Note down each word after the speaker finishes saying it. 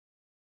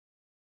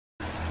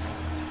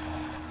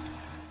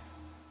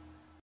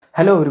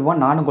Hello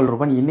everyone, நான் உங்கள்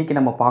ரூபன். இன்றைக்கி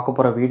நம்ம பார்க்க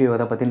போகிற வீடியோ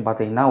எதை பற்றின்னு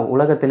பார்த்தீங்கன்னா,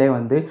 உலகத்திலே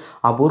வந்து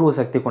அபூர்வ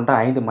சக்தி கொண்ட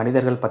 5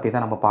 மனிதர்கள் பற்றி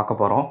தான் நம்ம பார்க்க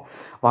போகிறோம்.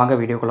 வாங்க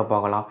வீடியோக்குள்ளே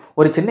போகலாம்.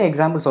 ஒரு சின்ன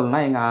எக்ஸாம்பிள்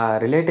சொல்லணும்னா, எங்கள்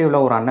ரிலேட்டிவில்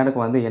ஒரு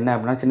அண்ணனுக்கு வந்து என்ன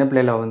அப்படின்னா, சின்ன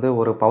பிள்ளையில் வந்து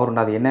ஒரு பவர்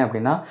உண்டு. அது என்ன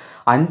அப்படின்னா,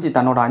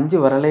 தன்னோட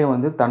 5 விரலையும்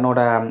வந்து தன்னோட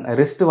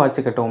ரிஸ்ட்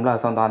வாட்ச் கட்டுவோம்ல,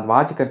 ஸோ அந்த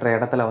வாட்ச் கட்டுற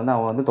இடத்துல வந்து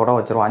அவன் வந்து தொட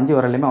வச்சிருவான். 5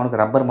 விரலையுமே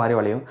அவனுக்கு ரப்பர்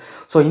மாதிரி வளையும்.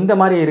 ஸோ இந்த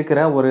மாதிரி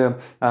இருக்கிற ஒரு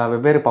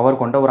வெவ்வேறு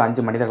பவர் கொண்ட ஒரு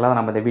 5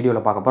 மனிதர்களாக நம்ம இந்த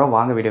வீடியோவில் பார்க்க போகிறோம்.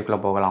 வாங்க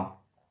வீடியோக்குள்ளே போகலாம்.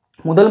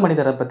 முதல்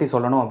மனிதரை பற்றி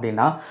சொல்லணும்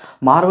அப்படின்னா,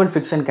 மார்வல்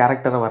ஃபிக்ஷன்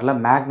கேரக்டர் வரல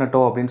மேக்னட்டோ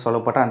அப்படின்னு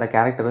சொல்லப்பட்ட அந்த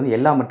கேரக்டர் வந்து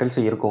எல்லா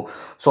மெட்டல்ஸும் இருக்கும்.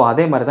 ஸோ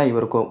அதே மாதிரி தான்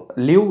இவருக்கும்.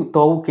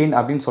 தோவ் லின்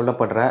அப்படின்னு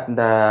சொல்லப்படுற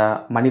இந்த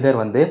மனிதர்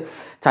வந்து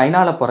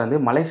சைனாவில் பிறந்து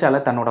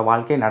மலேசியாவில் தன்னோட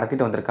வாழ்க்கையை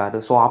நடத்திட்டு வந்திருக்காரு.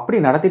 ஸோ அப்படி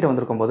நடத்திட்டு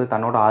வந்திருக்கும்போது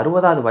தன்னோட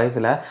 60வது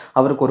வயசில்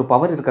அவருக்கு ஒரு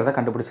பவர் இருக்கிறத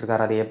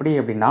கண்டுபிடிச்சிருக்காரு. அது எப்படி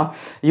அப்படின்னா,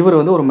 இவர்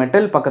வந்து ஒரு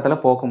மெட்டல் பக்கத்தில்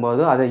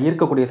போகும்போது அதை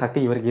ஈர்க்கக்கூடிய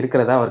சக்தி இவருக்கு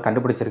இருக்கிறத அவர்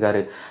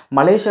கண்டுபிடிச்சிருக்காரு.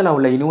 மலேசியாவில்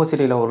உள்ள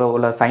யூனிவர்சிட்டியில்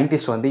உள்ள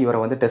சயின்டிஸ்ட் வந்து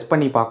இவரை வந்து டெஸ்ட்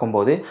பண்ணி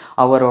பார்க்கும்போது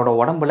அவரோட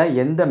உடம்புல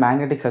எந்த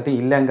மேக்னெட்டிக் சக்தி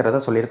இல்லைங்கிறத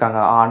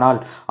சொல்லியிருக்காங்க. ஆனால்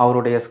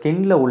அவருடைய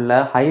ஸ்கின்ல உள்ள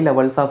ஹை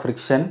லெவல்ஸ் ஆஃப்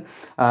ஃப்ரிக்ஷன்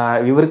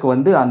இவருக்கு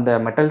வந்து அந்த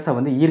மெட்டல்ஸை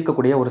வந்து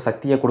ஈர்க்கக்கூடிய ஒரு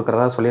சக்தியை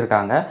கொடுக்குறதா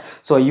சொல்லியிருக்காங்க.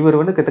 ஸோ இவர்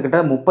வந்து கிட்டத்தட்ட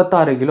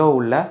 36 கிலோ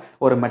உள்ள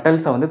ஒரு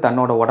மெட்டல்ஸை வந்து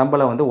தன்னோட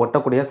உடம்புல வந்து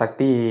ஒட்டக்கூடிய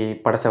சக்தி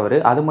படைச்சவர்.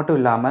 அது மட்டும்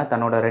இல்லாமல்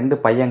தன்னோட 2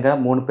 பையங்க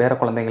 3 பேர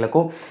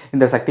குழந்தைங்களுக்கும்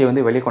இந்த சக்தியை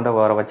வந்து வெளிக்கொண்டு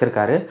வர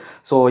வச்சிருக்காரு.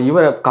 ஸோ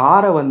இவர்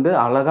காரை வந்து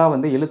அழகாக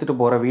வந்து இழுத்துட்டு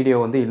போகிற வீடியோ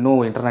வந்து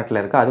இன்னும்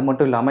இன்டர்நெட்டில் இருக்குது. அது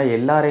மட்டும் இல்லாமல்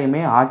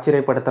எல்லாரையுமே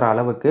ஆச்சரியப்படுத்துகிற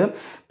அளவுக்கு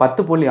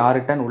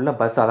 10.6 டன் உள்ள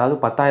பஸ், அதாவது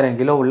 10,000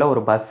 கிலோ உள்ள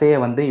ஒரு பஸ்ஸே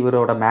வந்து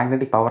இவரோட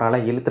மேக்னெட்டிக்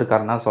பவரால்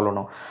இழுத்துருக்காருன்னு தான்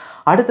சொல்லணும்.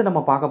 அடுத்து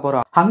நம்ம பார்க்க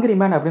போகிறோம்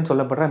ஹங்க்ரிமேன் அப்படின்னு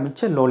சொல்லப்படுற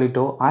மிச்சல்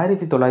லோலிட்டோ.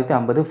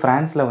 1950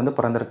 ஃப்ரான்ஸில் வந்து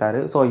பிறந்திருக்காரு.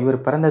 ஸோ இவர்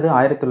பிறந்தது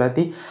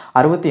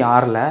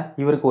 1966.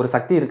 இவருக்கு ஒரு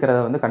சக்தி இருக்கிறத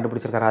வந்து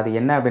கண்டுபிடிச்சிருக்காரு. அது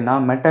என்ன அப்படின்னா,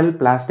 மெட்டல்,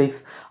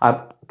 பிளாஸ்டிக்ஸ்,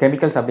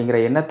 கெமிக்கல்ஸ் அப்படிங்கிற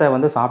எண்ணத்தை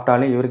வந்து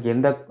சாப்பிட்டாலும் இவருக்கு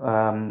எந்த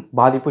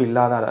பாதிப்பும்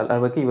இல்லாத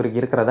அளவுக்கு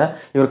இவருக்கு இருக்கிறத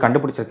இவர்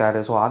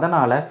கண்டுபிடிச்சிருக்காரு. ஸோ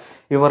அதனால்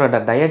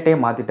இவரோட டயட்டே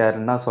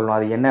மாற்றிட்டாருன்னு தான் சொல்லணும்.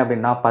 அது என்ன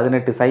அப்படின்னா,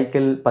 18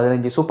 cycle,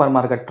 15 super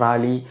market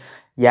trolley,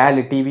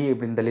 7 TV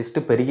இப்படி இந்த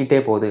லிஸ்ட்டு பெருகிட்டே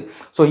போகுது.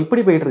 ஸோ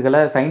இப்படி போயிட்டு இருக்கல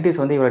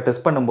சயின்டிஸ்ட் வந்து இவரை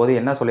டெஸ்ட் பண்ணும்போது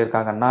என்ன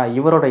சொல்லியிருக்காங்கன்னா,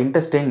 இவரோட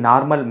இன்டெஸ்டைன்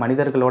நார்மல்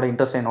மனிதர்களோட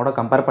இன்டெஸ்டைனோட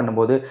கம்பேர்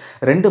பண்ணும்போது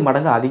 2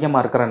 மடங்கு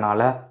அதிகமாக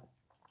இருக்கிறனால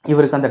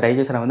இவருக்கு அந்த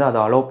டைஜஷனை வந்து அதை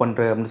அலோவ்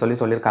பண்ணுற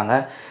அப்படின்னு சொல்லியிருக்காங்க.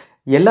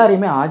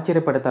 எல்லாரையுமே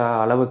ஆச்சரியப்படுத்த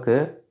அளவுக்கு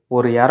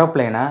ஒரு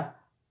ஏரோப்ளைனை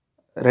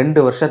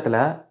 2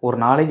 வருஷத்தில் ஒரு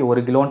நாளைக்கு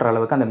 1 கிலோன்ற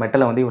அளவுக்கு அந்த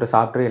மெட்டலை வந்து இவர்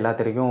சாப்பிட்டு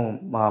எல்லாத்திலையும்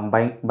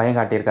பயம்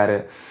காட்டியிருக்காரு.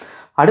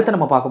 அடுத்து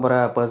நம்ம பார்க்க போகிற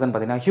பர்சன்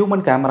பார்த்திங்கன்னா,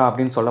 ஹியூமன் கேமரா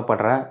அப்படின்னு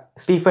சொல்லப்படுற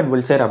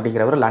வில்ட்ஷயர்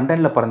அப்படிங்கிறவர்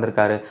லண்டனில்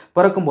பிறந்திருக்காரு.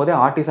 பிறக்கும்போதே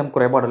ஆட்டிசம்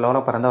குறைபாடுகளோட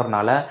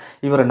பிறந்தவர்னால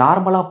இவர்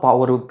நார்மலாக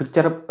ஒரு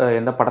பிக்சர்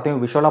எந்த படத்தையும்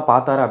விஷுவலாக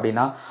பார்த்தாரு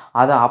அப்படின்னா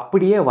அதை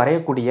அப்படியே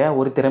வரையக்கூடிய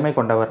ஒரு திறமை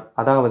கொண்டவர்.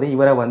 அதாவது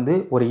இவரை வந்து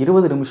ஒரு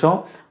 20 நிமிஷம்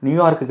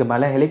நியூயார்க்குக்கு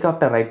மேலே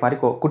ஹெலிகாப்டர் ரைட் மாதிரி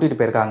கூட்டிகிட்டு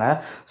போயிருக்காங்க.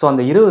 ஸோ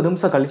அந்த 20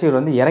 நிமிஷம் கழிச்சு இவர்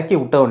வந்து இறக்கி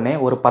விட்ட உடனே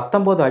ஒரு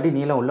 19 அடி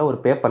நீளம் உள்ள ஒரு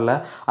பேப்பரில்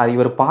அது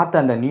இவர்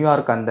பார்த்த அந்த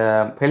நியூயார்க் அந்த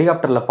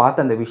ஹெலிகாப்டரில்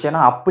பார்த்த அந்த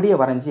விஷயம்னா அப்படியே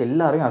வரைஞ்சி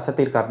எல்லாரையும்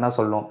அசத்திருக்காருன்னா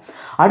சொல்லும்.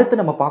 அடுத்து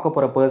நம்ம பார்க்க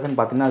போகிற பர்சன்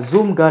பார்த்தீங்கன்னா,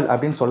 Zoomgirl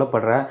அப்படின்னு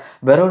சொல்லப்படுற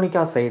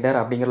வெரோனிகா சைடர்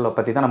அப்படிங்கிறத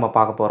பற்றி தான் நம்ம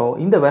பார்க்க போகிறோம்.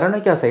 இந்த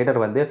வெரோனிகா சைடர்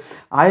வந்து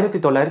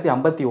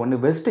 1951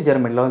 வெஸ்ட்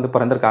ஜெர்மனியில் வந்து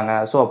பிறந்திருக்காங்க.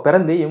 ஸோ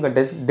பிறந்து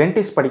இவங்க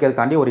டென்டிஸ்ட்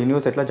படிக்கிறதுக்காண்டி ஒரு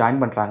யூனிவர்சிட்டியில்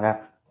ஜாயின் பண்ணுறாங்க.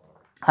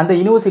 அந்த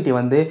யூனிவர்சிட்டி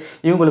வந்து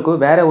இவங்களுக்கு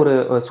வேறு ஒரு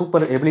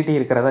சூப்பர் எபிலிட்டி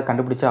இருக்கிறத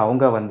கண்டுபிடிச்சி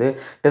அவங்க வந்து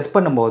டெஸ்ட்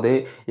பண்ணும்போது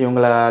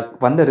இவங்கள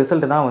வந்த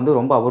ரிசல்ட் தான் வந்து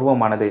ரொம்ப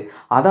அபூர்வமானது.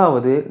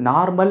 அதாவது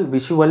நார்மல்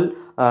விஷுவல்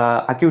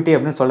அக்யூட்டி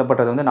அப்படின்னு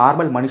சொல்லப்பட்டது வந்து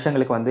நார்மல்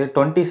மனுஷங்களுக்கு வந்து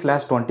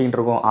 20/20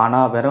 இருக்கும்.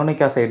 ஆனால்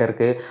வெரோனிகா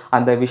சைடருக்கு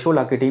அந்த விஷுவல்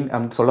அக்யூட்டின்னு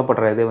அப்படின்னு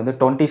சொல்லப்படுறது வந்து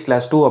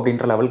 20/2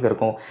 அப்படின்ற லெவலுக்கு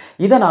இருக்கும்.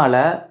 இதனால்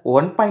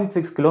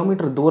 1.6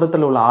 கிலோமீட்டர்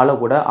தூரத்தில் உள்ள ஆளை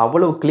கூட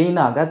அவ்வளவு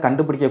க்ளீனாக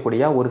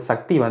கண்டுபிடிக்கக்கூடிய ஒரு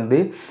சக்தி வந்து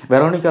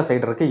வெரோனிகா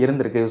சைடருக்கு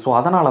இருந்திருக்கு. ஸோ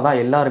அதனால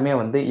தான் எல்லாருமே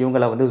வந்து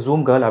இவங்களை வந்து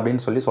Zoomgirl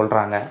அப்படின்னு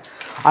சொல்கிறாங்க.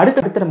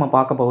 அடுத்தடுத்து நம்ம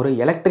பார்க்க போகிற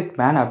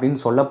எலக்ட்ரிக்மேன் அப்படின்னு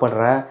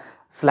சொல்லப்படுற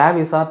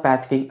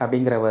பாஜ்கிக்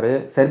அப்படிங்கிறவர்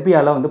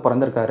செர்பியாவில் வந்து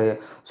பிறந்திருக்காரு.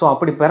 ஸோ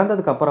அப்படி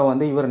பிறந்ததுக்கப்புறம்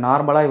வந்து இவர்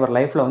நார்மலாக இவர்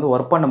லைஃப்பில் வந்து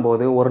ஒர்க்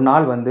பண்ணும்போது ஒரு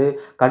நாள் வந்து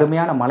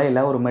கடுமையான மழையில்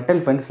ஒரு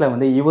மெட்டல் ஃபென்ஸில்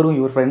வந்து இவர்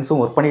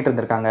ஃப்ரெண்ட்ஸும் ஒர்க் பண்ணிகிட்டு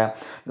இருந்திருக்காங்க.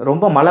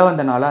 ரொம்ப மழை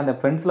வந்தனால அந்த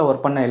ஃபென்ஸில்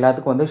ஒர்க் பண்ண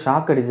எல்லாத்துக்கும் வந்து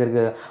ஷாக்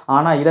அடிச்சிருக்கு.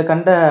 ஆனால் இதை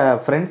கண்ட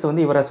ஃப்ரெண்ட்ஸ்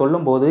வந்து இவரை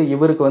சொல்லும்போது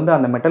இவருக்கு வந்து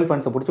அந்த மெட்டல்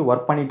ஃபென்ஸை பிடிச்சி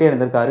ஒர்க் பண்ணிகிட்டே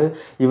இருந்திருக்காரு.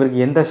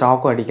 இவருக்கு எந்த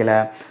ஷாக்கும் அடிக்கலை.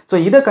 ஸோ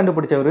இதை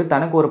கண்டுபிடிச்சவர்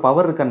தனக்கு ஒரு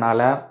பவர்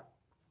இருக்கிறனால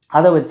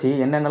அதை வச்சு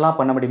என்னென்னலாம்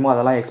பண்ண முடியுமோ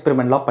அதெல்லாம்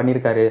எக்ஸ்பெரிமெண்ட்லாம்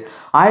பண்ணியிருக்காரு.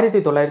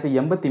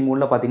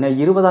 1983 பார்த்தீங்கன்னா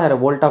 20,000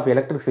 வோல்ட் ஆஃப்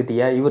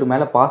எலக்ட்ரிசிட்டியை இவர்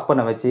மேலே பாஸ்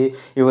பண்ண வச்சு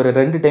இவர்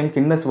 2 டைம்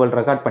கின்னஸ் வேர்ல்ட்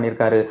ரெக்கார்ட்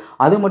பண்ணியிருக்காரு.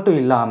 அது மட்டும்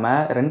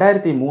இல்லாமல்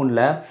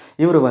 2003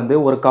 இவர் வந்து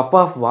ஒரு கப்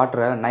ஆஃப்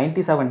வாட்டரை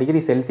 97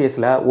 டிகிரி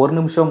செல்சியஸில் 1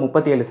 நிமிஷம்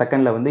 37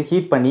 செகண்டில் வந்து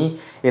ஹீட் பண்ணி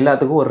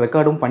எல்லாத்துக்கும் ஒரு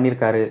ரெக்கார்டும்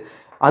பண்ணியிருக்காரு.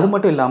 அது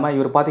மட்டும் இல்லாமல்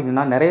இவர்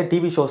பார்த்திங்கன்னா நிறைய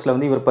டிவி ஷோஸில்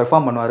வந்து இவர்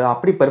பெர்ஃபார்ம் பண்ணுவார்.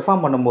 அப்படி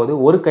பெர்ஃபார்ம் பண்ணும்போது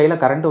ஒரு கையில்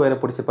கரண்ட் ஒயரை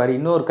பிடிச்சிப்பார்,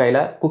 இன்னொரு கையில்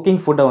குக்கிங்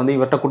ஃபுட்டை வந்து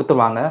இவர்கிட்ட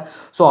கொடுத்துருவாங்க.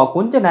 ஸோ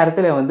கொஞ்சம்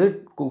நேரத்தில் வந்து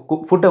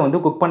ஃபுட்டை வந்து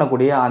குக்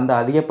பண்ணக்கூடிய அந்த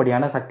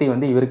அதிகப்படியான சக்தி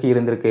வந்து இவருக்கு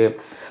இருந்திருக்கு.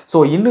 ஸோ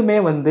இன்னுமே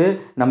வந்து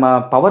நம்ம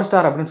பவர்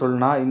ஸ்டார் அப்படின்னு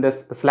சொல்லணும்னா இந்த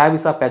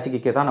ஸ்லாவிசா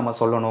பேட்ச்கிக்கை தான் நம்ம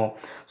சொல்லணும்.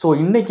 ஸோ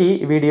இன்னைக்கு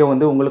வீடியோ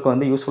வந்து உங்களுக்கு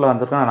வந்து யூஸ்ஃபுல்லாக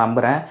இருந்திருக்குன்னு நான்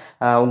நம்புகிறேன்.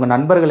 உங்கள்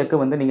நண்பர்களுக்கு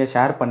வந்து நீங்கள்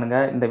ஷேர்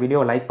பண்ணுங்கள், இந்த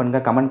வீடியோவை லைக்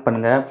பண்ணுங்கள், கமெண்ட்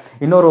பண்ணுங்கள்.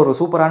 இன்னொரு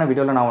சூப்பரான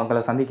வீடியோவில் நான்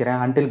உங்களை சந்திக்கிறேன்.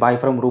 Until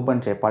bye from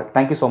Ruban Jayapal.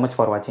 Thank you so much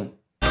for வாட்சிங்.